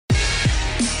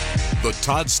The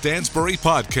Todd Stansbury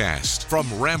Podcast from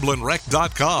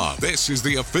RamblinWreck.com. This is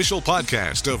the official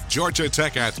podcast of Georgia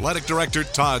Tech Athletic Director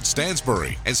Todd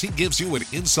Stansbury as he gives you an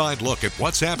inside look at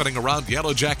what's happening around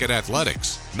Yellow Jacket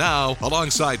athletics. Now,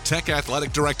 alongside Tech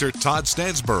Athletic Director Todd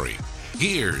Stansbury,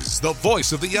 here's the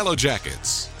voice of the Yellow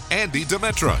Jackets, Andy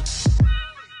Demetra.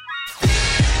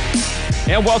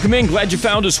 And welcome in. Glad you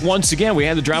found us once again. We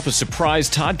had to drop a surprise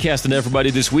Toddcast on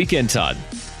everybody this weekend, Todd.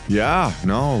 Yeah,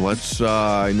 no,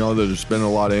 I know that there's been a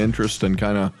lot of interest in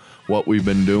kind of what we've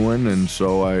been doing, and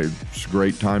so it's a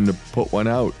great time to put one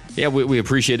out. Yeah, we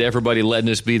appreciate everybody letting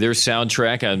us be their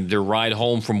soundtrack on their ride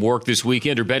home from work this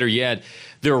weekend, or better yet,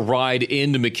 their ride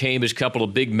into McCamish. Couple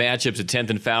of big matchups at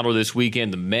 10th and Fowler this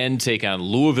weekend. The men take on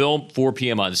Louisville, 4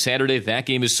 p.m. on Saturday. That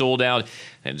game is sold out.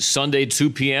 And Sunday, 2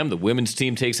 p.m., the women's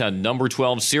team takes on number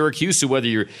 12 Syracuse. So whether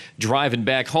you're driving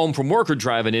back home from work or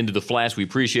driving into the Flats, we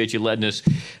appreciate you letting us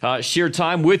share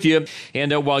time with you.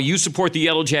 And while you support the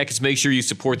Yellow Jackets, make sure you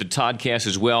support the Toddcast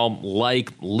as well.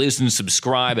 Like, listen,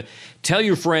 subscribe. Tell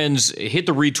your friends, hit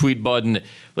the retweet button.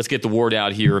 Let's get the word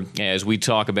out here as we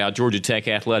talk about Georgia Tech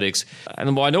athletics.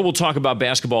 And I know we'll talk about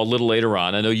basketball a little later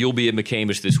on. I know you'll be at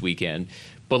McCamish this weekend.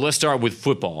 But let's start with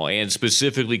football, and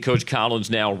specifically Coach Collins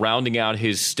now rounding out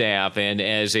his staff. And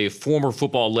as a former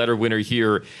football letter winner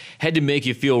here, had to make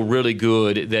you feel really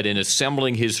good that in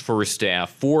assembling his first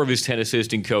staff, 4 of his 10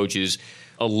 assistant coaches,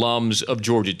 alums of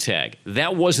Georgia Tech.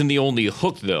 That wasn't the only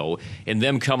hook, though, in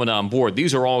them coming on board.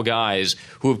 These are all guys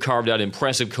who have carved out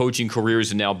impressive coaching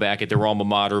careers and now back at their alma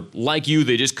mater. Like you,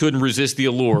 they just couldn't resist the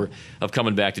allure of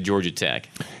coming back to Georgia Tech.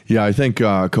 Yeah, I think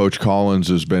Coach Collins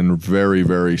has been very,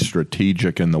 very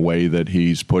strategic in the way that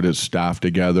he's put his staff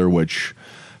together, which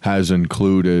has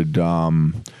included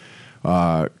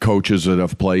coaches that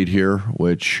have played here,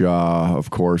 which, of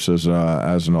course, as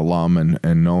an alum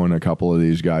and knowing a couple of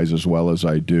these guys as well as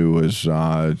I do, is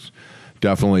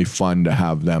definitely fun to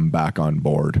have them back on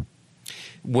board.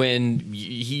 When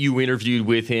you interviewed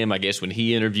with him, I guess when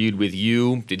he interviewed with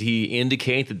you, did he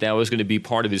indicate that was going to be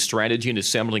part of his strategy in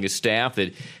assembling a staff,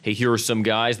 that, hey, here are some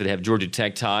guys that have Georgia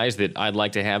Tech ties that I'd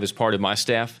like to have as part of my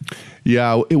staff?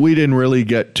 Yeah, we didn't really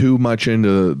get too much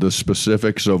into the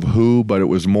specifics of who, but it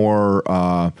was more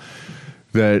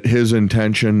that his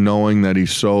intention, knowing that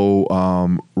he's so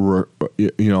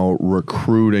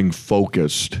recruiting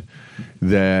focused,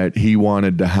 that he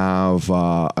wanted to have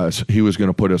he was going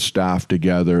to put a staff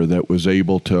together that was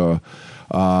able to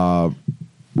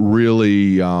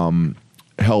really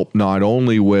help not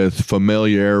only with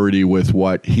familiarity with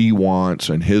what he wants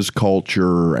and his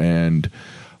culture and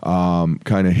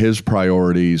kind of his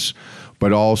priorities,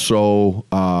 but also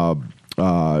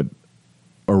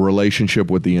a relationship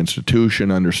with the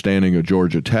institution, understanding of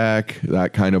Georgia Tech,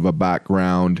 that kind of a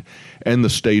background, and the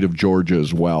state of Georgia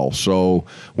as well. So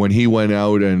when he went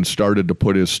out and started to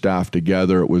put his staff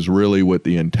together, it was really with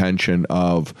the intention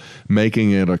of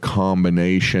making it a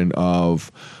combination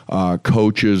of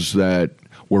coaches that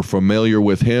were familiar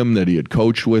with him, that he had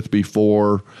coached with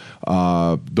before,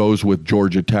 those with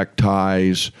Georgia Tech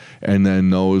ties, and then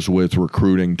those with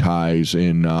recruiting ties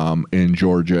in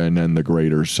Georgia and then the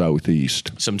greater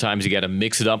Southeast. Sometimes you got to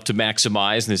mix it up to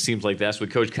maximize, and it seems like that's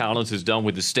what Coach Collins has done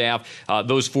with the staff.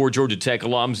 Those 4 Georgia Tech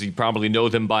alums, you probably know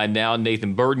them by now.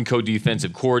 Nathan Burton,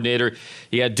 co-defensive coordinator.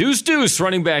 You had Deuce,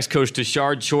 running backs coach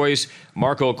Tashard Choice.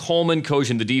 Marco Coleman,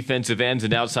 coaching the defensive ends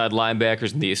and outside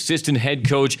linebackers, and the assistant head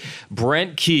coach,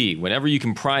 Brent Key. Whenever you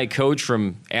can pry a coach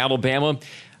from Alabama,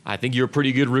 I think you're a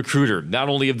pretty good recruiter, not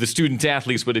only of the student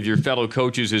athletes, but of your fellow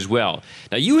coaches as well.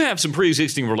 Now, you have some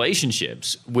pre-existing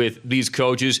relationships with these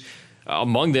coaches,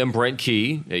 among them Brent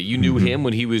Key. You knew him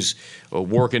when he was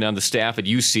working on the staff at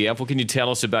UCF. What can you tell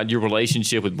us about your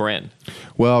relationship with Brent?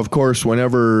 Well, of course,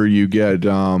 whenever you get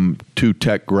 2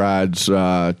 Tech grads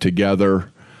together,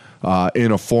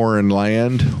 in a foreign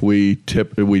land, we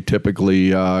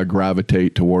typically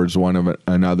gravitate towards one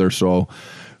another. So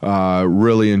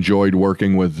really enjoyed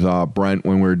working with Brent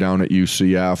when we were down at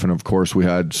UCF. And, of course, we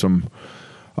had some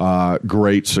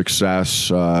great success.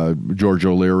 George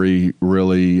O'Leary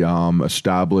really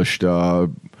established a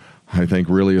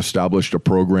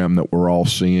program that we're all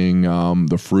seeing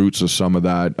the fruits of some of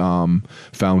that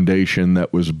foundation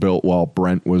that was built while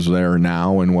Brent was there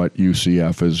now, and what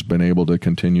UCF has been able to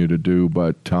continue to do.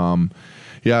 But,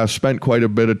 I spent quite a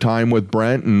bit of time with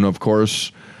Brent, and, of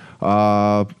course,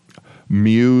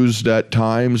 mused at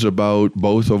times about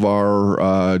both of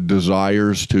our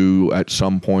desires to at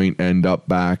some point end up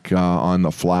back on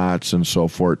the flats, and so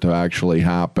for it to actually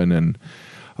happen, and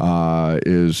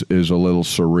is a little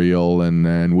surreal.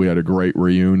 And we had a great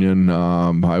reunion.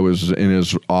 I was in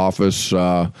his office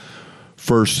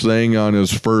first thing on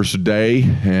his first day,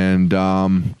 and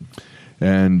it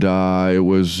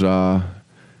was a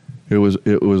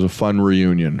fun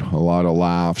reunion. A lot of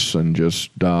laughs and just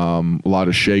a lot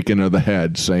of shaking of the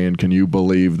head, saying, "Can you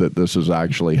believe that this is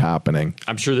actually happening?"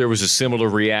 I'm sure there was a similar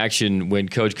reaction when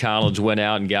Coach Collins went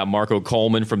out and got Marco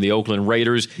Coleman from the Oakland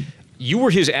Raiders. You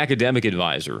were his academic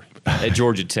advisor at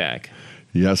Georgia Tech.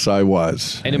 Yes, I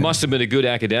was. And it must have been a good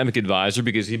academic advisor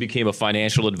because he became a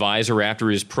financial advisor after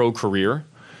his pro career.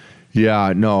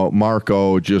 Yeah, no,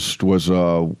 Marco just was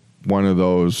one of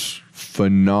those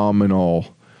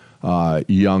phenomenal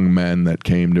young men that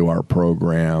came to our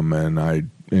program, and I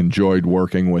enjoyed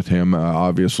working with him,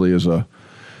 obviously as a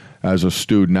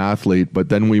student athlete, but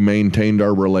then we maintained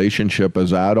our relationship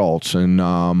as adults, and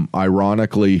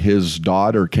ironically, his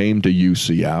daughter came to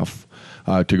UCF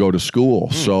to go to school.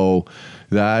 So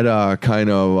that kind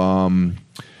of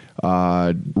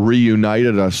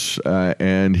reunited us,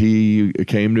 and he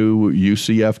came to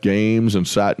UCF games and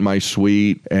sat in my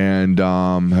suite, and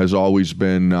has always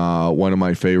been one of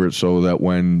my favorites, so that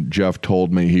when Jeff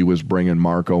told me he was bringing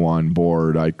Marco on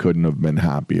board, I couldn't have been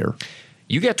happier.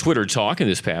 You got Twitter talking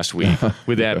this past week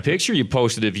with that picture you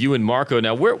posted of you and Marco.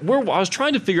 Now, where I was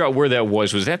trying to figure out where that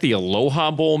was. Was that the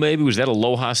Aloha Bowl, maybe? Was that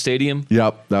Aloha Stadium?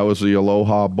 Yep, that was the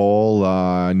Aloha Bowl,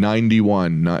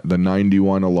 91, the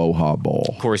 91 Aloha Bowl.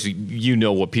 Of course, you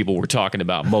know what people were talking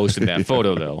about most in that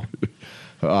photo, though.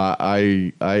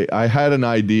 I had an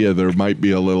idea there might be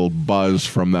a little buzz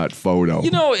from that photo. You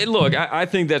know, look, I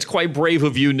think that's quite brave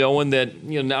of you, knowing that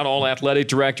not all athletic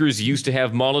directors used to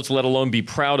have mullets, let alone be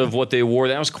proud of what they wore.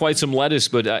 That was quite some lettuce,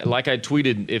 but like I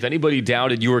tweeted, if anybody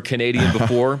doubted you were Canadian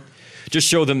before, just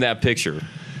show them that picture.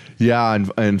 Yeah,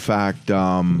 in fact,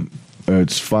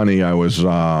 it's funny. I was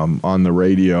on the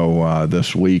radio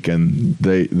this week, and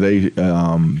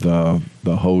the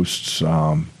hosts.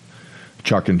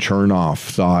 Chuck and Chernoff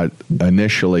thought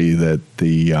initially that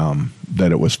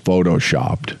that it was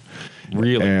photoshopped.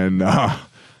 Really? And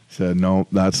said, no,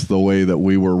 that's the way that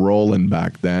we were rolling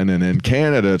back then. And in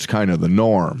Canada, it's kind of the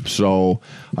norm. So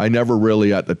I never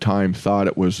really at the time thought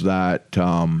it was that,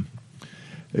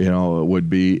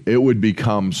 it would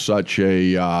become such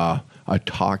a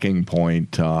talking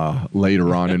point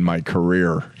later on in my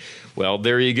career. Well,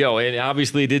 there you go. And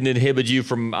obviously it didn't inhibit you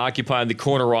from occupying the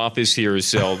corner office here.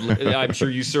 So I'm sure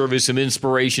you serve as some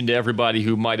inspiration to everybody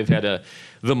who might have had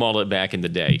the mullet back in the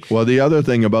day. Well, the other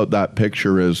thing about that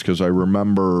picture is, because I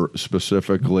remember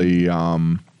specifically,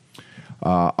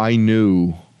 I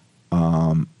knew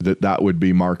that would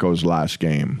be Marco's last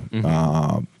game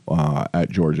at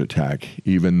Georgia Tech,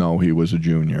 even though he was a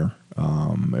junior.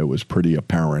 It was pretty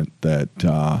apparent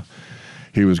that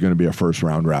he was going to be a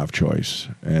first-round draft choice.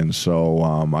 And so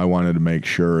I wanted to make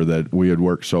sure that we had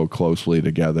worked so closely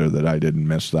together that I didn't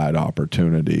miss that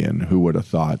opportunity. And who would have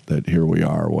thought that here we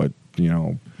are,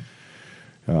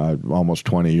 almost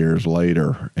 20 years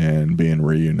later, and being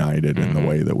reunited in the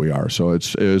way that we are. So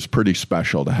it was pretty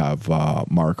special to have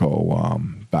Marco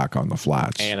back on the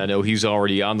flats. And I know he's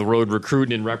already on the road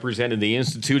recruiting and representing the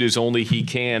Institute as only he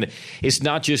can. It's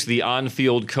not just the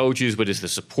on-field coaches, but it's the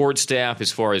support staff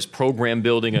as far as program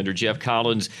building under Jeff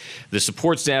Collins. The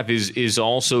support staff is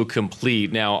also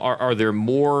complete. Now, are there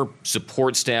more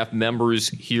support staff members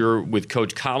here with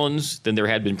Coach Collins than there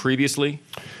had been previously?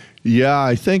 Yeah,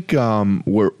 I think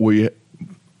we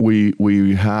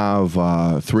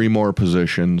have 3 more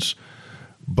positions,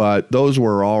 but those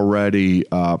were already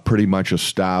pretty much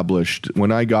established.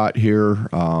 When I got here,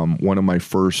 one of my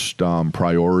first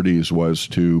priorities was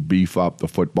to beef up the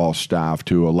football staff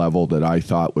to a level that I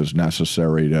thought was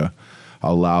necessary to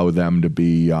allow them to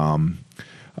be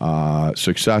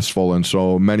successful. And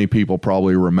so many people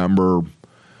probably remember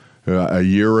a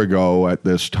year ago at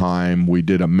this time, we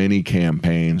did a mini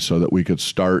campaign so that we could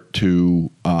start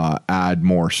to add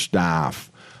more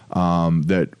staff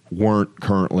that weren't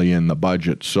currently in the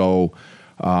budget. So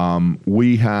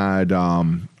we had,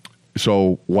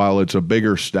 so while it's a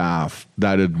bigger staff,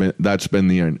 that's been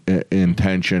the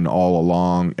intention all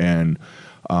along, and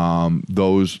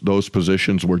those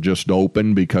positions were just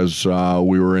open because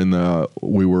we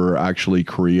were actually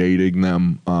creating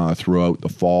them throughout the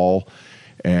fall.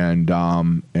 And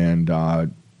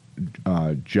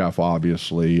Jeff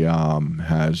obviously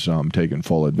has taken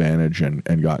full advantage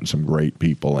and gotten some great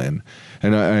people in.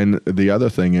 And the other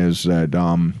thing is that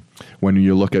when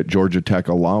you look at Georgia Tech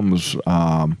alums,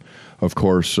 of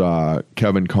course,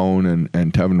 Kevin Cohn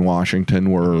and Tevin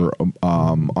Washington were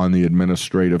on the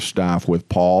administrative staff with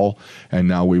Paul, and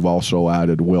now we've also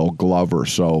added Will Glover.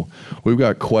 So we've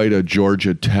got quite a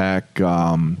Georgia Tech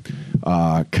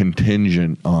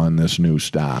contingent on this new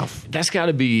staff. That's got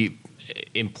to be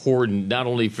important not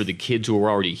only for the kids who are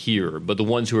already here, but the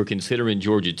ones who are considering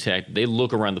Georgia Tech. They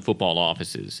look around the football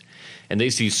offices, and they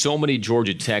see so many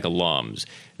Georgia Tech alums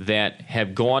that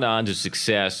have gone on to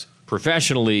success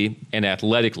professionally and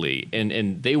athletically,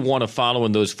 and they want to follow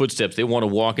in those footsteps. They want to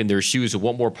walk in their shoes. And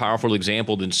what more powerful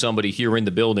example than somebody here in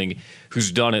the building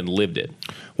who's done it and lived it?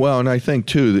 Well, and I think,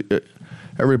 too,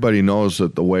 everybody knows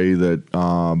that the way that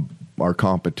our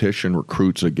competition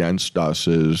recruits against us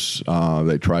is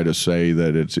they try to say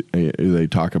that they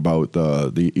talk about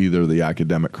either the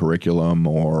academic curriculum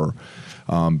or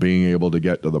being able to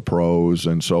get to the pros.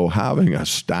 And so having a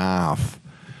staff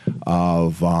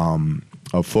of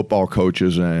football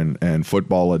coaches and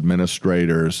football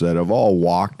administrators that have all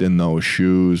walked in those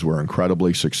shoes, were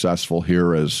incredibly successful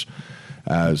here as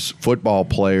football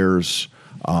players,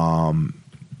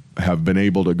 have been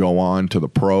able to go on to the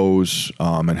pros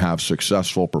and have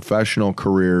successful professional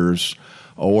careers,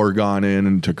 or gone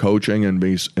into coaching and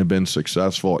been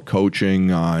successful at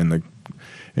coaching.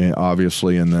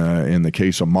 Obviously, in the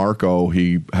case of Marco,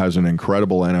 he has an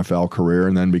incredible NFL career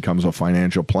and then becomes a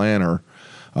financial planner,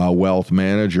 wealth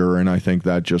manager, and I think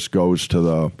that just goes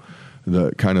to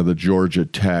the kind of the Georgia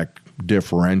Tech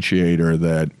differentiator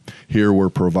that here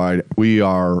we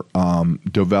are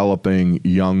developing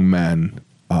young men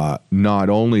not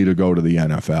only to go to the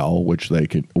NFL,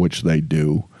 which they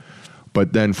do,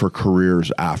 but then for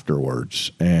careers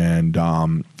afterwards. And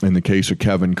in the case of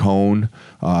Kevin Cohn,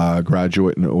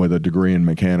 graduate with a degree in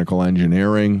mechanical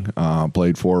engineering,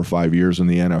 played 4 or 5 years in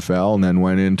the NFL, and then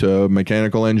went into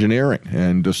mechanical engineering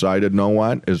and decided, know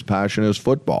what, his passion is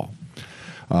football.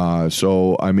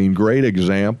 So, I mean, great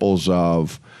examples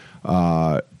of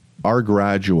our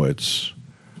graduates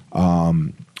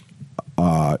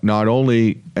not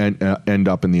only end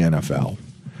up in the NFL,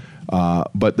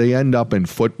 but they end up in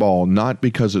football not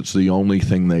because it's the only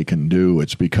thing they can do,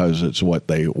 it's because it's what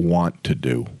they want to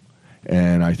do.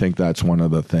 And I think that's one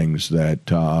of the things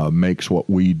that makes what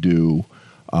we do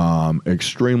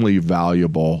extremely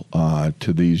valuable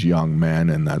to these young men,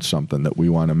 and that's something that we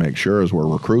want to make sure as we're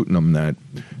recruiting them that,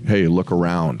 hey, look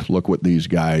around, look what these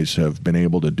guys have been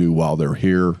able to do while they're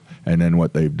here, and then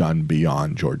what they've done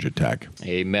beyond Georgia Tech.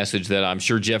 A message that I'm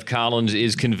sure Jeff Collins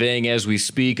is conveying as we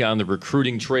speak on the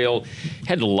recruiting trail.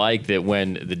 Had to like that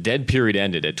when the dead period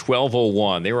ended at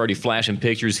 12:01, they were already flashing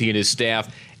pictures, he and his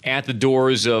staff, at the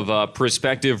doors of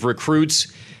prospective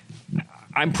recruits.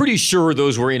 I'm pretty sure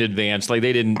those were in advance. Like,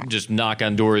 they didn't just knock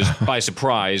on doors by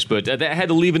surprise, but that had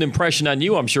to leave an impression on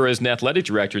you, I'm sure, as an athletic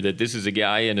director, that this is a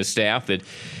guy and a staff that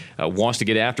wants to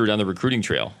get after it on the recruiting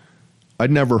trail. I'd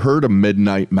never heard of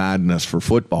Midnight Madness for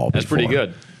football before. That's pretty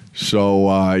good.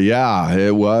 So, yeah,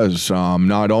 it was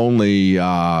not only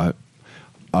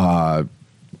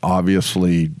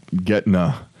obviously getting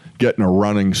a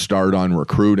running start on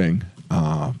recruiting,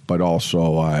 but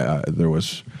also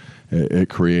it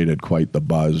created quite the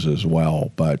buzz as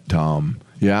well. But,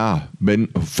 yeah,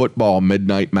 football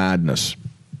Midnight Madness.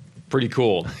 Pretty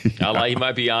cool. He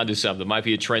might be onto something. Might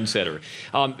be a trendsetter.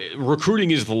 Recruiting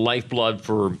is the lifeblood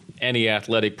for any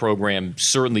athletic program,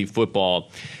 certainly football.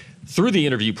 Through the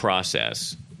interview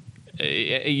process,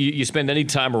 you spend any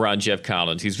time around Jeff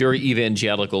Collins. He's very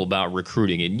evangelical about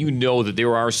recruiting, and you know that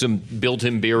there are some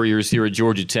built-in barriers here at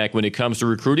Georgia Tech when it comes to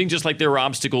recruiting, just like there are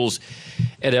obstacles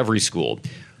at every school.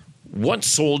 What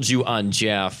sold you on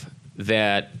Jeff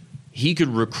that he could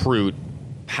recruit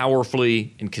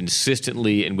powerfully and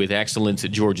consistently and with excellence at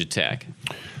Georgia Tech?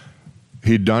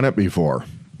 He'd done it before.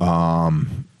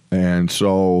 And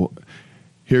so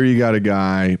here you got a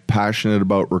guy passionate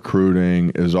about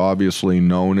recruiting, is obviously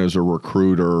known as a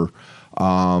recruiter,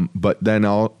 but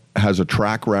then has a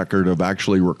track record of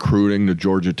actually recruiting to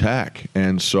Georgia Tech.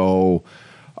 And so,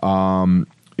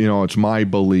 it's my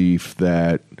belief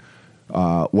that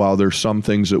while there's some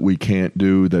things that we can't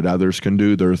do that others can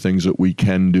do, there are things that we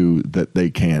can do that they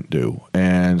can't do.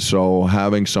 And so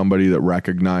having somebody that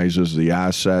recognizes the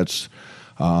assets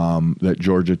that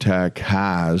Georgia Tech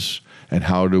has and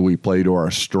how do we play to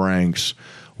our strengths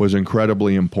was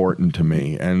incredibly important to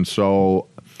me. And so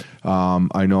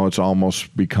I know it's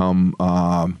almost become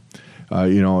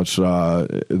it's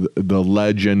the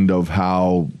legend of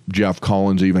how Jeff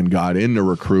Collins even got into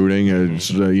recruiting. It's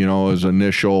his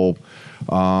initial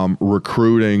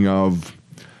recruiting of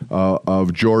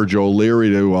George O'Leary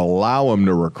to allow him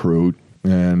to recruit,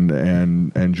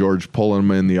 and George pulling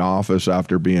him in the office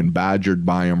after being badgered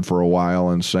by him for a while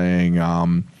and saying,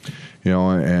 and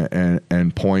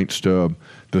points to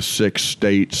the 6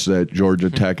 states that Georgia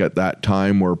Tech at that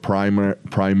time were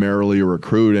primarily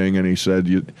recruiting, and he said,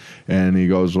 he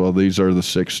goes, well, these are the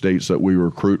 6 states that we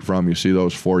recruit from. You see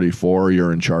those 44,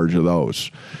 you're in charge of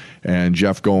those. and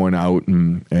Jeff going out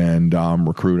and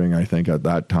recruiting. I think at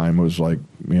that time it was like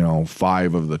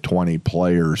 5 of the 20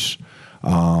 players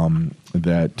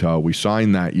that we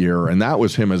signed that year, and that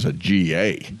was him as a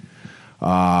GA.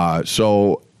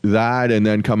 So that, and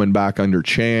then coming back under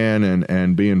Chan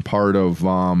and being part of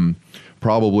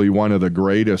probably one of the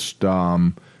greatest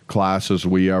classes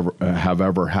we have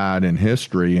ever had in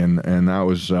history, and that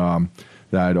was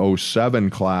that 07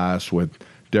 class with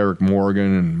Derek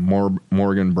Morgan and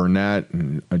Morgan Burnett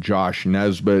and Josh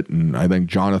Nesbitt, and I think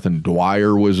Jonathan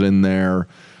Dwyer was in there.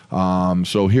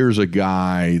 So here's a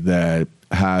guy that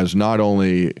has not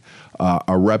only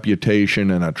a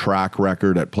reputation and a track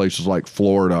record at places like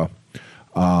Florida,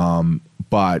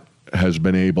 but has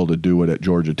been able to do it at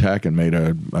Georgia Tech and made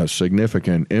a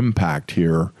significant impact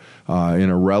here in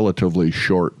a relatively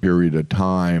short period of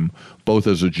time, both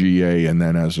as a GA and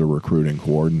then as a recruiting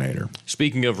coordinator.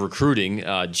 Speaking of recruiting,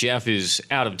 Jeff is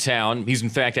out of town. He's, in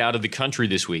fact, out of the country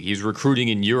this week. He's recruiting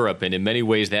in Europe, and in many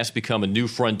ways that's become a new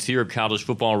frontier of college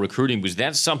football recruiting. Was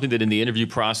that something that in the interview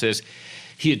process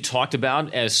he had talked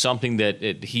about as something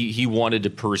that he wanted to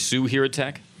pursue here at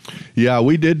Tech? Yeah,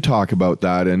 we did talk about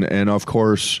that, and of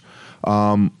course,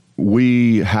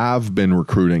 we have been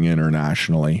recruiting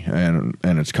internationally, and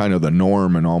it's kind of the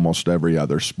norm in almost every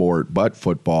other sport but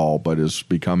football, but is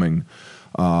becoming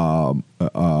more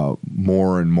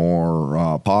and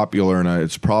more popular, and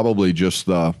it's probably just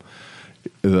the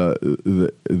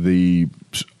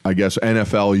I guess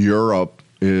NFL Europe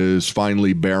is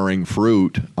finally bearing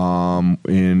fruit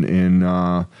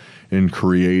in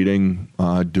creating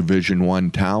Division I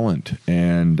talent.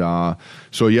 And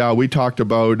so, yeah, we talked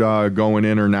about going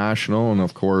international. And,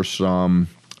 of course, I'm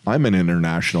an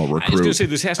international recruit. I was going to say,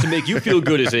 this has to make you feel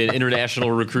good as an international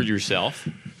recruit yourself.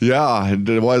 Yeah,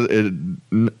 it was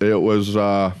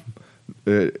a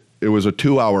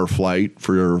 2-hour flight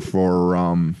for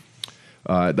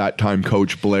that time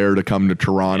Coach Blair to come to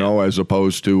Toronto, as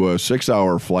opposed to a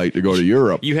 6-hour flight to go to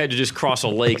Europe. You had to just cross a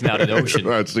lake, not an ocean.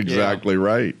 That's exactly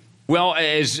right. Well,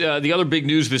 as the other big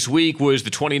news this week was the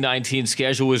 2019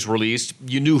 schedule was released.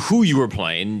 You knew who you were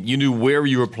playing. You knew where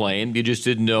you were playing. You just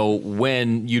didn't know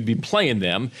when you'd be playing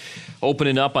them.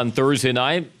 Opening up on Thursday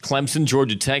night, Clemson,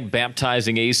 Georgia Tech,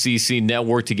 baptizing ACC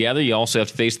Network together. You also have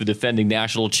to face the defending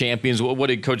national champions. What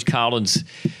did Coach Collins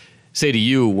say to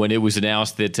you when it was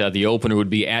announced that the opener would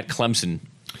be at Clemson?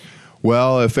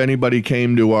 Well, if anybody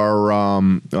came to our,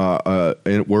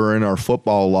 we're in our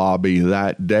football lobby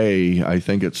that day, I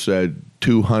think it said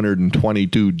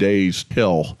 222 days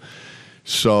till.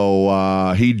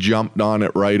 So he jumped on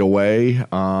it right away,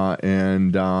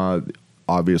 and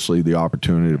obviously the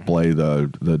opportunity to play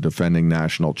the defending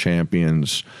national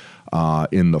champions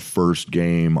in the first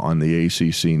game on the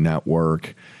ACC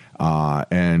network.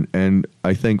 And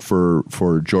I think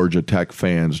for Georgia Tech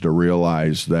fans to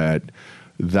realize that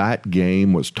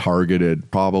game was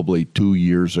targeted probably 2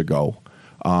 years ago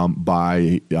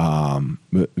by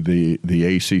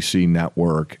the ACC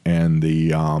network and the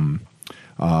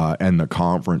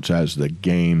conference as the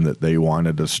game that they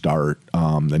wanted to start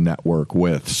the network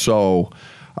with. So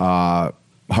hard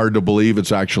to believe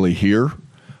it's actually here,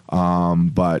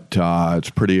 but it's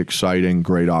pretty exciting,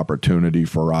 great opportunity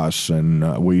for us,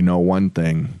 and we know one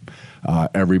thing.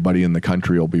 Everybody in the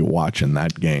country will be watching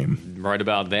that game. Right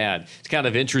about that. It's kind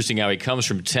of interesting how he comes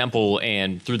from Temple,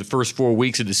 and through the first 4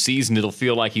 weeks of the season, it'll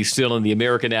feel like he's still in the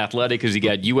American Athletic because he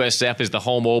got USF as the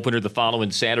home opener the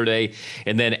following Saturday,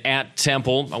 and then at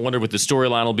Temple. I wonder what the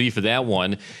storyline will be for that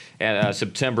one at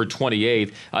September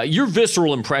 28th. Your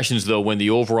visceral impressions, though, when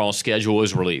the overall schedule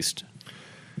was released?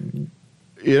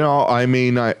 I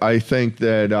mean, I think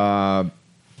that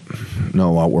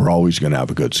we're always going to have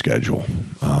a good schedule.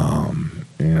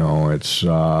 It's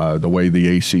the way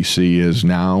the ACC is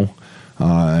now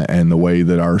and the way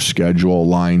that our schedule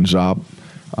lines up.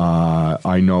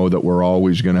 I know that we're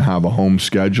always going to have a home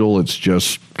schedule. It's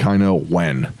just kind of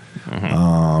when.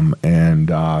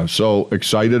 Mm-hmm. So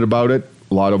excited about it.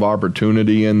 A lot of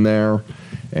opportunity in there.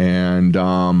 And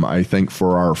I think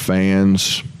for our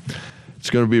fans, it's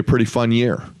going to be a pretty fun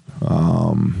year.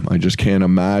 I just can't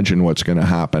imagine what's going to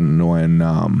happen when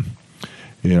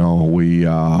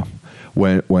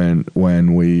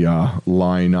we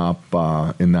line up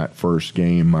in that first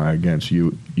game against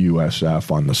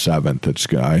USF on the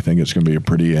 7th. I think it's going to be a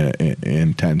pretty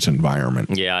intense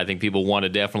environment. Yeah, I think people want to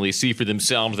definitely see for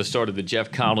themselves the start of the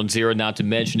Jeff Collins era, not to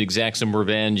mention exact some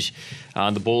revenge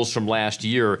on the Bulls from last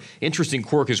year. Interesting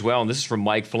quirk as well, and this is from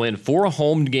Mike Flynn. 4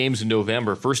 home games in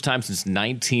November. First time since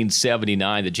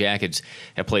 1979 the Jackets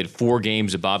have played 4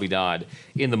 games at Bobby Dodd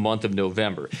in the month of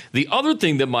November. The other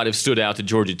thing that might have stood out to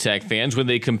Georgia Tech fans, fans when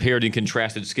they compared and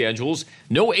contrasted schedules.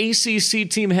 No ACC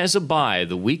team has a bye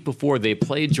the week before they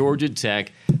play Georgia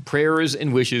Tech. Prayers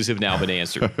and wishes have now been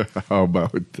answered. How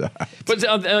about that?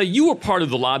 But you were part of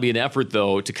the lobbying effort,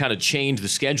 though, to kind of change the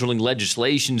scheduling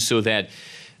legislation so that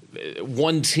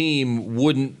one team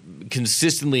wouldn't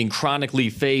consistently and chronically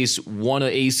face one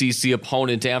ACC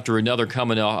opponent after another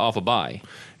coming off a bye.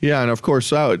 Yeah, and of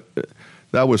course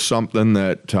that was something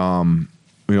that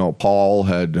Paul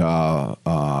had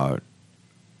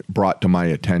brought to my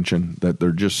attention, that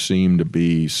there just seemed to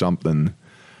be something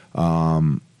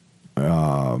up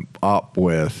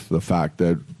with the fact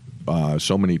that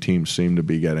so many teams seem to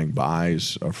be getting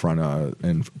byes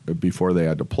before they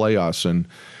had to play us, and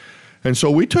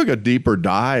so we took a deeper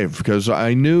dive because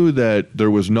I knew that there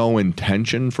was no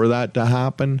intention for that to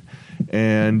happen,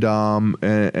 and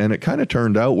it kind of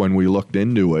turned out when we looked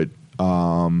into it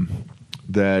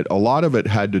that a lot of it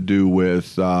had to do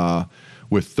with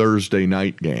Thursday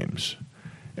night games.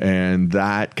 And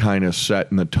that kind of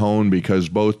set in the tone because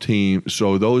both teams,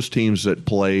 so those teams that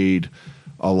played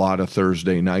a lot of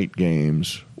Thursday night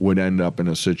games would end up in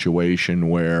a situation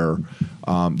where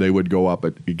they would go up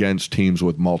against teams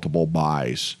with multiple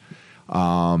byes.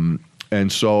 And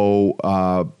so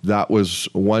that was,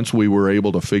 once we were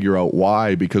able to figure out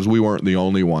why, because we weren't the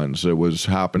only ones. It was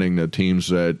happening to teams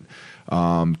that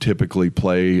typically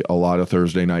play a lot of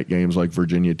Thursday night games like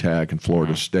Virginia Tech and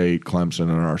Florida State, Clemson,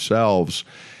 and ourselves.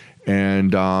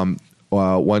 And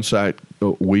once that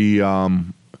we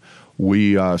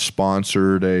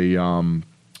sponsored a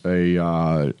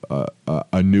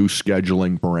new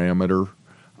scheduling parameter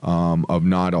of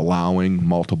not allowing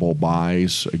multiple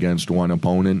byes against one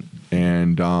opponent,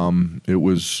 and it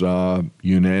was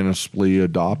unanimously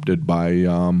adopted by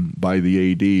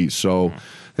the AD. So I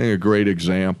think a great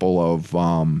example of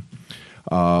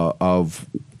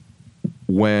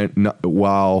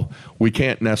while we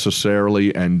can't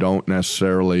necessarily and don't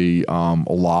necessarily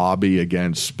lobby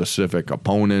against specific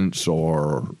opponents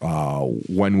or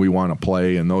when we want to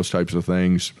play and those types of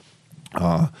things,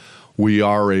 we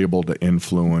are able to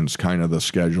influence kind of the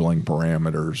scheduling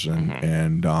parameters,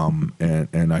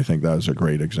 and I think that is a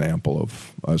great example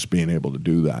of us being able to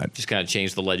do that. Just kind of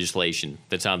change the legislation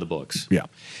that's on the books. Yeah.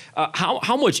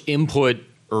 How much input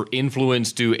or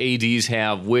influence do ADs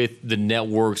have with the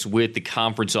networks, with the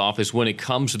conference office when it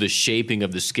comes to the shaping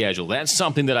of the schedule? That's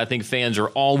something that I think fans are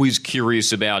always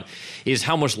curious about, is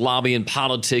how much lobbying,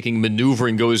 politicking,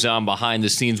 maneuvering goes on behind the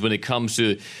scenes when it comes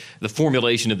to the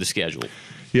formulation of the schedule.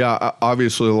 Yeah,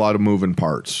 obviously a lot of moving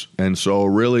parts. And so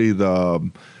really the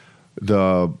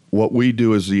what we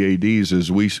do as the ADs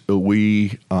is we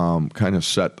kind of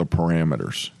set the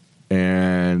parameters,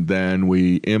 and then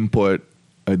we input.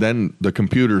 Then the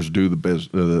computers do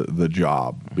the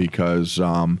job, because we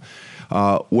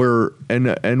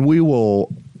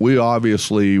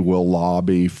obviously will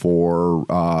lobby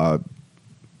for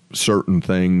certain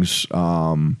things.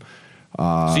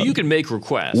 So you can make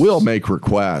requests. We'll make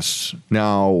requests.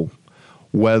 Now,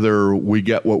 whether we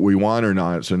get what we want or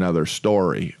not, it's another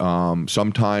story.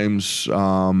 Sometimes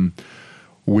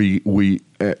we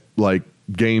like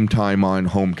game time on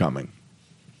homecoming.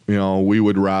 We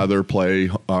would rather play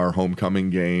our homecoming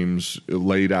games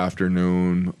late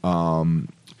afternoon. And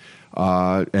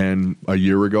a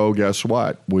year ago, guess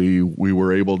what? We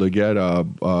were able to get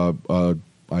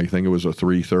I think it was a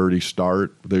 3:30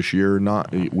 start this year.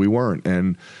 We weren't.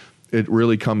 And it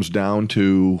really comes down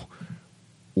to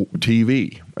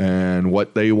TV and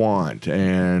what they want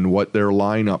and what their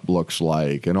lineup looks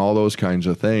like and all those kinds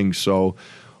of things. So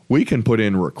we can put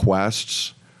in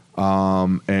requests.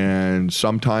 And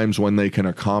sometimes when they can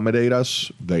accommodate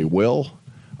us, they will.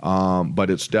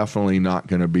 But it's definitely not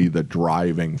going to be the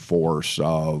driving force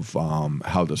of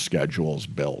how the schedule's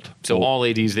built. So all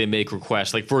ADs, they make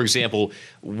requests. Like, for example,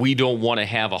 we don't want to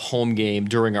have a home game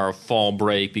during our fall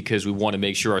break because we want to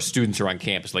make sure our students are on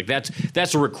campus. Like,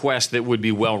 that's a request that would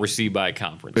be well received by a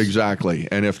conference. Exactly.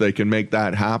 And if they can make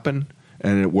that happen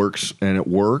and it works, then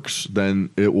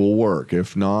it will work.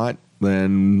 If not,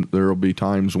 then there will be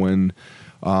times when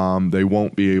they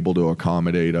won't be able to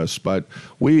accommodate us. But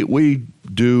we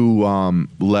do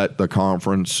let the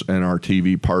conference and our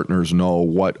TV partners know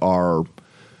what our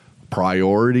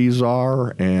priorities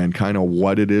are and kind of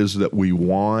what it is that we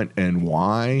want and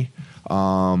why.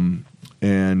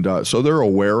 So they're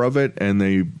aware of it, and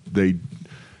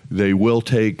they will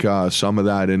take some of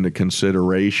that into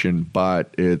consideration,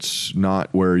 but it's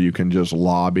not where you can just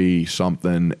lobby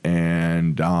something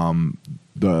and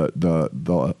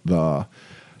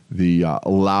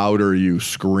louder you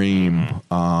scream,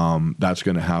 that's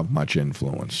going to have much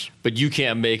influence. But you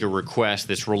can't make a request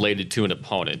that's related to an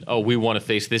opponent. Oh, we want to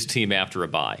face this team after a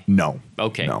bye. No.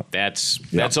 Okay, no. That's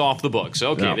off the books.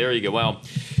 Okay, Yeah. There you go. Well,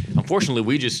 unfortunately,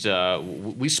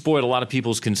 we spoiled a lot of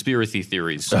people's conspiracy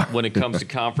theories when it comes to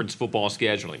conference football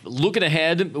scheduling. Looking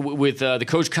ahead with the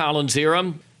Coach Collins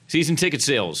era, season ticket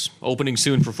sales opening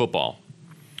soon for football.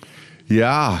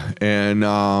 Yeah, and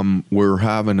we're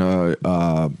having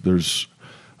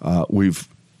we've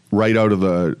right out of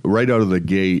the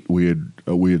gate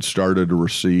we had started to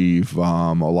receive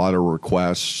a lot of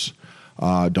requests.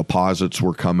 Deposits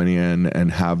were coming in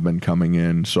and have been coming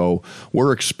in, so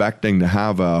we're expecting to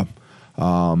have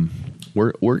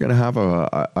we're going to have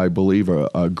I believe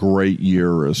a great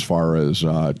year as far as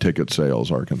ticket sales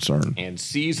are concerned. And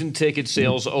season ticket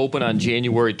sales open on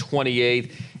January 28th.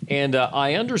 And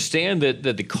I understand that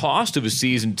the cost of a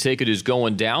season ticket is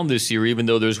going down this year, even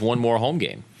though there's one more home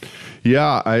game.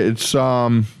 Yeah, it's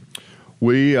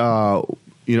we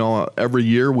every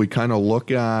year we kind of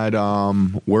look at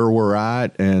where we're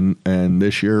at, and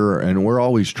this year, and we're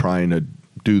always trying to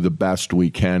do the best we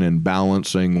can in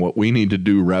balancing what we need to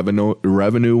do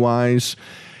revenue wise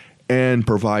and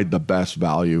provide the best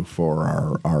value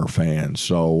for our fans.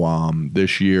 So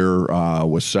this year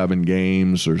with 7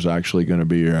 games, there's actually going to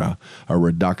be a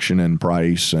reduction in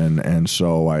price, and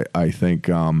so I think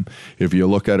if you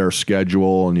look at our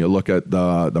schedule and you look at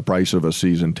the price of a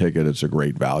season ticket, it's a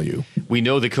great value. We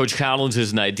know that Coach Collins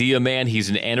is an idea man. He's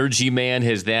an energy man.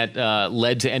 Has that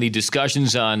led to any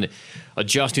discussions on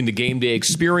adjusting the game day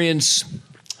experience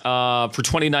for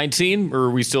 2019, or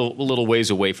are we still a little ways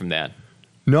away from that?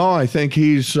 No, I think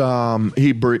he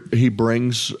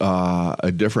brings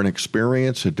a different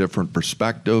experience, a different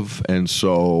perspective, and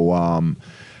so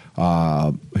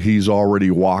he's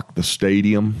already walked the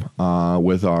stadium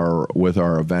with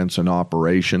our events and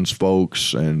operations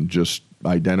folks, and just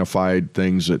identified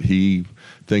things that he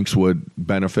thinks would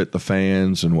benefit the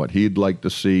fans and what he'd like to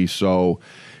see. So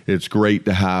it's great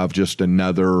to have just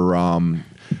another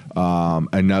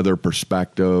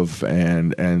perspective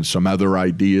and some other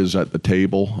ideas at the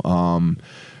table.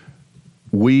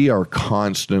 We are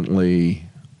constantly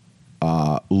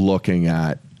looking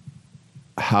at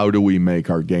how do we make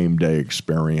our game day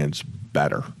experience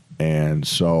better. And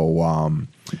so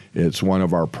it's one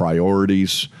of our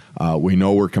priorities. We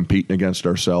know we're competing against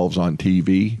ourselves on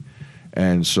TV.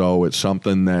 And so it's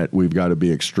something that we've got to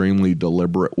be extremely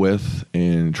deliberate with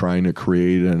in trying to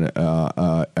create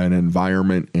an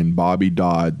environment in Bobby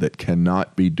Dodd that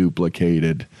cannot be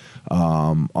duplicated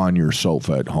on your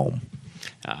sofa at home.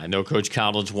 I know Coach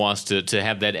Collins wants to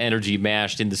have that energy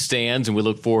matched in the stands, and we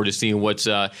look forward to seeing what's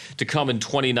to come in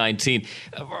 2019.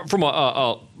 From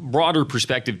a broader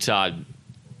perspective, Todd,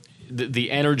 the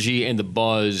energy and the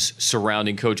buzz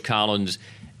surrounding Coach Collins,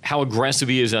 how aggressive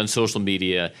he is on social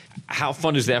media, how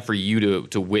fun is that for you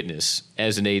to witness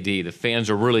as an AD? The fans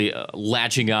are really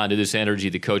latching on to this energy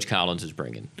that Coach Collins is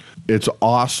bringing. It's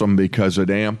awesome because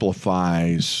it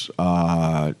amplifies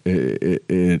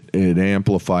it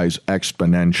amplifies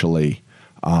exponentially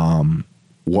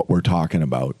what we're talking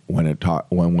about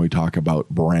when we talk about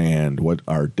brand, what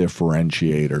our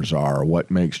differentiators are, what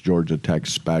makes Georgia Tech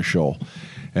special,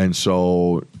 and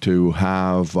so to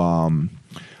have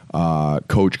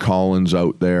Coach Collins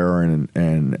out there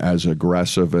and as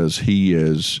aggressive as he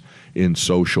is in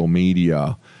social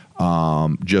media,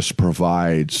 just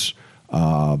provides,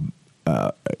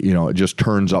 it just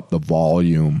turns up the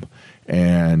volume.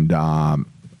 And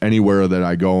anywhere that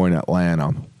I go in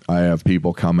Atlanta, I have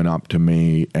people coming up to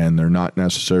me, and they're not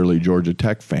necessarily Georgia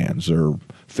Tech fans. They're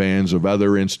fans of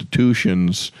other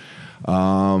institutions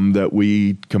that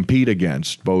we compete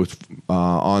against, both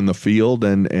on the field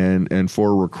and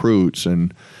for recruits.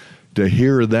 And to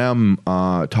hear them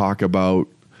talk about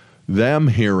them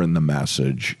hearing the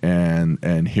message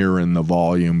and hearing the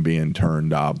volume being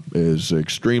turned up is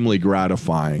extremely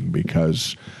gratifying,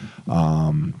 because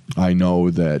I know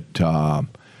that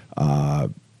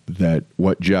that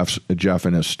what Jeff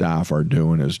and his staff are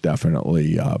doing is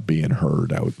definitely being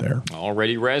heard out there.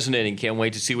 Already resonating. Can't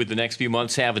wait to see what the next few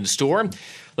months have in store.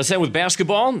 Let's end with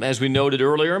basketball. As we noted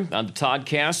earlier on the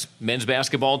Toddcast, men's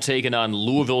basketball taking on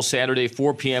Louisville Saturday,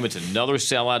 4 p.m. It's another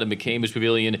sellout in McCamish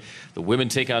Pavilion. The women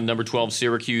take on number 12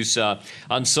 Syracuse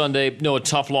on Sunday. A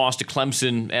tough loss to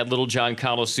Clemson at Little John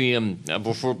Coliseum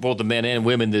for both the men and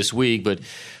women this week, but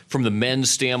from the men's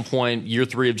standpoint, year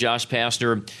 3 of Josh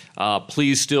Pastner,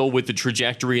 pleased still with the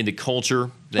trajectory and the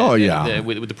culture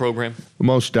With the program?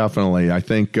 Most definitely. I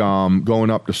think going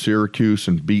up to Syracuse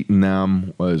and beating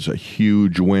them was a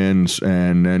huge win.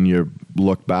 And then you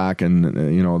look back and,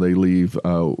 they leave,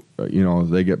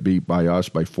 they get beat by us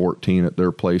by 14 at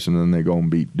their place, and then they go and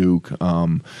beat Duke.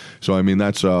 So, I mean,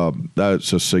 that's a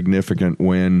significant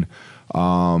win.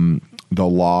 The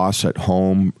loss at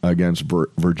home against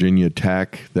Virginia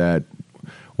Tech, that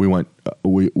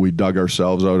we dug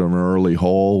ourselves out of an early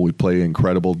hole. We played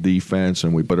incredible defense,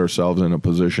 and we put ourselves in a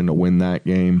position to win that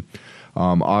game.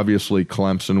 Obviously,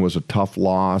 Clemson was a tough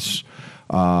loss,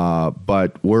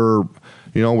 but we're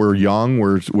young.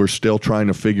 We're still trying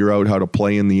to figure out how to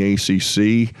play in the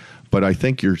ACC. But I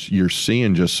think you're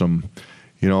seeing just some.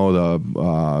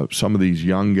 Some of these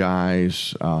young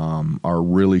guys are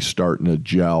really starting to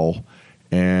gel,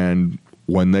 and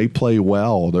when they play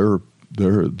well,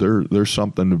 there's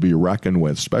something to be reckoned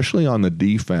with, especially on the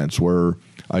defense. Where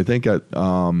I think before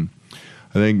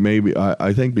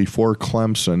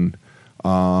Clemson,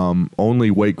 only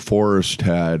Wake Forest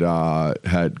had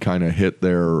kind of hit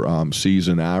their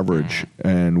season average,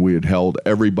 and we had held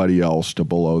everybody else to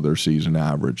below their season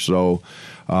average. So.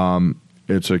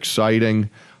 It's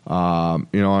exciting. I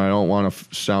don't want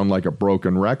to sound like a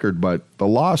broken record, but the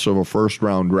loss of a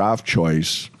first-round draft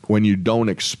choice, when you don't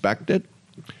expect it,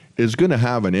 is going to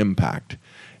have an impact.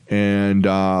 And,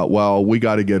 we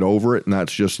got to get over it, and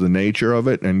that's just the nature of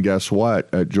it. And guess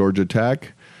what? At Georgia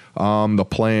Tech, the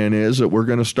plan is that we're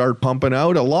going to start pumping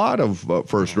out a lot of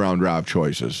first-round draft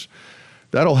choices.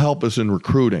 That'll help us in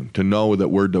recruiting to know that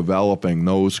we're developing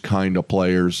those kind of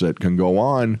players that can go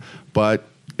on, but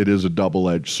it is a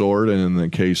double-edged sword, and in the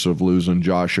case of losing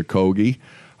Josh Okogie,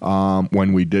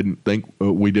 when we didn't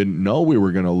know we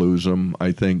were going to lose him,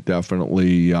 I think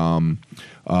definitely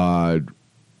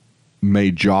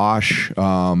made Josh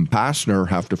Pastner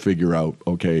have to figure out,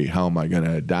 okay, how am I going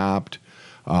to adapt?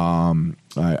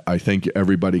 I think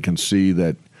everybody can see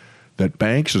that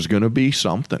Banks is going to be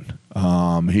something.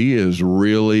 He is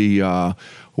really.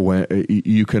 When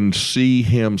you can see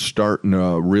him starting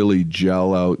to really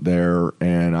gel out there,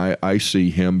 and I see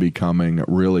him becoming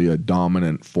really a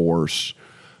dominant force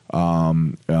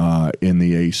in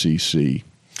the ACC.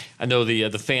 I know the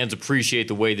fans appreciate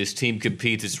the way this team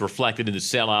competes. It's reflected in the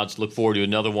sellouts. Look forward to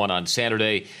another one on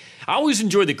Saturday. I always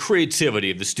enjoy the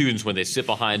creativity of the students when they sit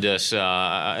behind us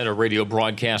at a radio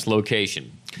broadcast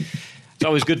location. It's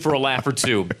always good for a laugh or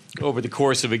two over the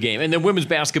course of a game. And then women's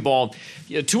basketball,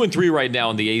 2-3 right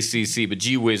now in the ACC, but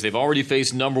gee whiz, they've already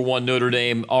faced number 1 Notre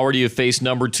Dame, already have faced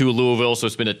number 2 Louisville, so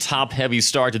it's been a top-heavy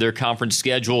start to their conference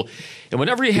schedule. And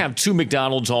whenever you have 2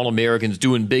 McDonald's All-Americans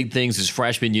doing big things as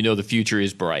freshmen, you know the future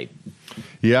is bright.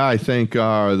 Yeah, I think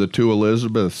the 2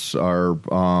 Elizabeths are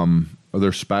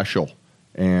they're special.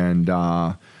 And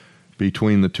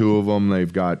between the 2 of them,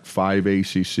 they've got 5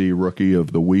 ACC Rookie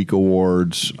of the Week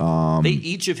awards. They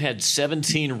each have had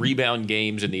 17 rebound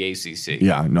games in the ACC.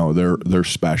 Yeah, no, they're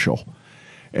special.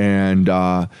 And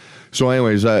so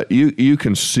anyways, you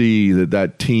can see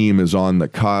that team is on the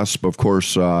cusp. Of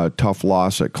course, tough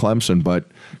loss at Clemson, but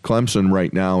Clemson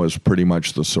right now is pretty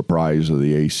much the surprise of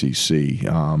the ACC.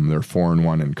 They're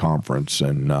 4-1 in conference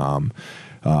and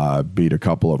beat a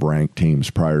couple of ranked teams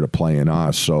prior to playing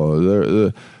us.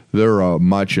 So they're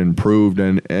much improved,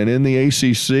 and in the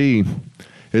ACC,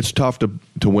 it's tough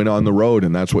to win on the road,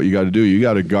 and that's what you got to do. You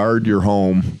got to guard your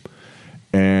home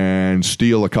and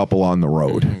steal a couple on the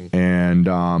road. Mm-hmm. And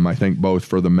I think both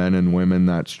for the men and women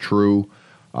that's true.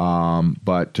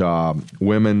 But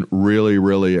women really,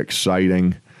 really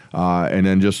exciting. And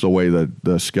then just the way that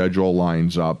the schedule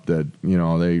lines up, that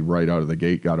they right out of the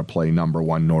gate got to play number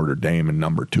 1 Notre Dame and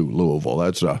number 2 Louisville.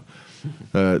 That's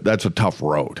a tough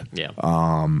road. Yeah.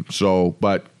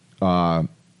 But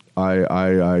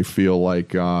I feel like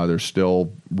they're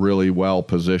still really well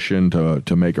positioned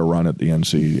to make a run at the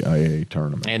NCAA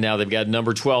tournament. And now they've got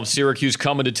number 12 Syracuse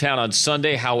coming to town on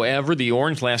Sunday. However, the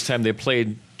Orange, last time they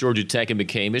played Georgia Tech and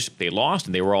McCamish, they lost,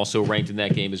 and they were also ranked in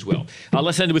that game as well.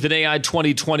 Let's end with an AI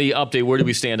 2020 update. Where do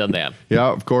we stand on that? Yeah,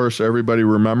 of course, everybody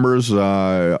remembers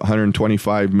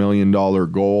 $125 million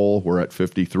goal. We're at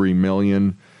 $53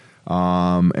 million.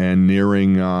 And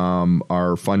nearing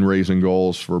our fundraising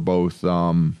goals for both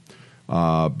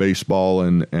baseball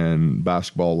and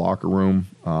basketball locker room.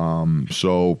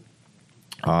 So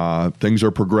things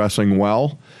are progressing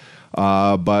well.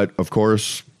 But, of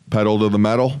course, pedal to the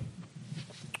metal.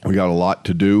 We got a lot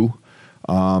to do,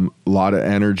 a lot of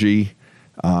energy.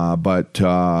 But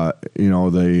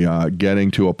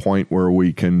getting to a point where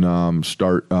we can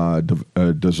start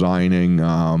designing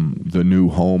the new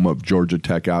home of Georgia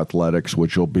Tech Athletics,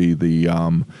 which will be the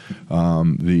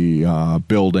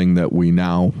building that we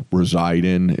now reside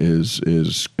in,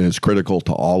 is critical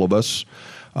to all of us.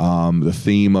 The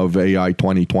theme of AI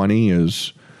 2020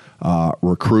 is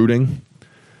recruiting,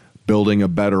 building a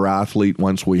better athlete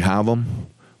once we have them,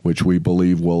 which we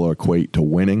believe will equate to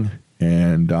winning.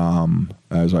 And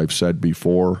as I've said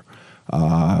before,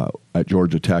 at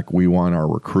Georgia Tech, we want our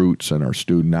recruits and our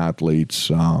student athletes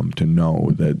to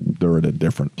know that they're at a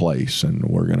different place, and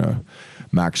we're going to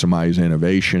maximize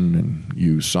innovation and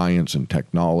use science and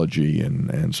technology.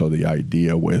 And so the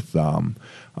idea with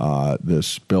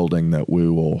this building that we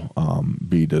will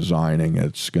be designing,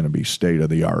 it's going to be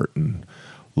state-of-the-art and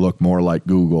look more like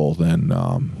Google than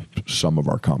some of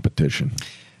our competition.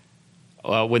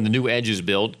 When the new Edge is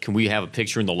built, can we have a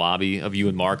picture in the lobby of you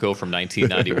and Marco from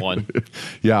 1991?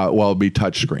 Yeah, well, it'll be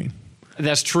touchscreen.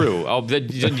 That's true.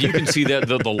 You can see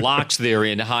the locks there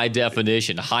in high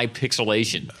definition, high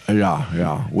pixelation.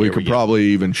 Yeah. We could probably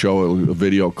even show a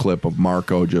video clip of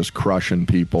Marco just crushing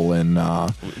people in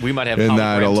we might have in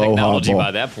that Aloha technology Bowl.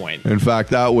 By that point. In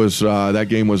fact, that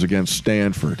game was against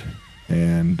Stanford,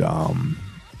 and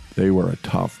they were a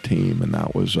tough team, and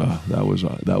that was a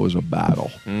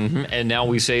battle. Mm-hmm. And now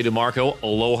we say to Marco,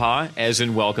 aloha, as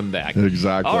in welcome back.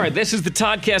 Exactly. All right, this is the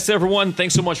Toddcast, everyone.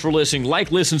 Thanks so much for listening. Like,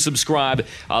 listen, subscribe.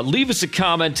 Leave us a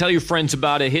comment. Tell your friends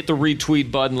about it. Hit the retweet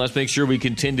button. Let's make sure we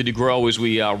continue to grow as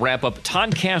we wrap up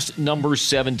Toddcast number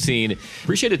 17.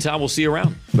 Appreciate it, Todd. We'll see you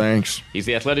around. Thanks. He's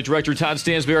the athletic director, Todd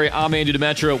Stansbury. I'm Andy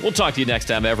Demetrio. We'll talk to you next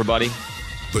time, everybody.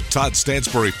 The Todd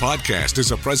Stansbury Podcast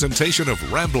is a presentation of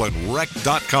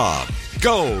RamblinWreck.com.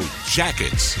 Go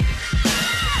Jackets!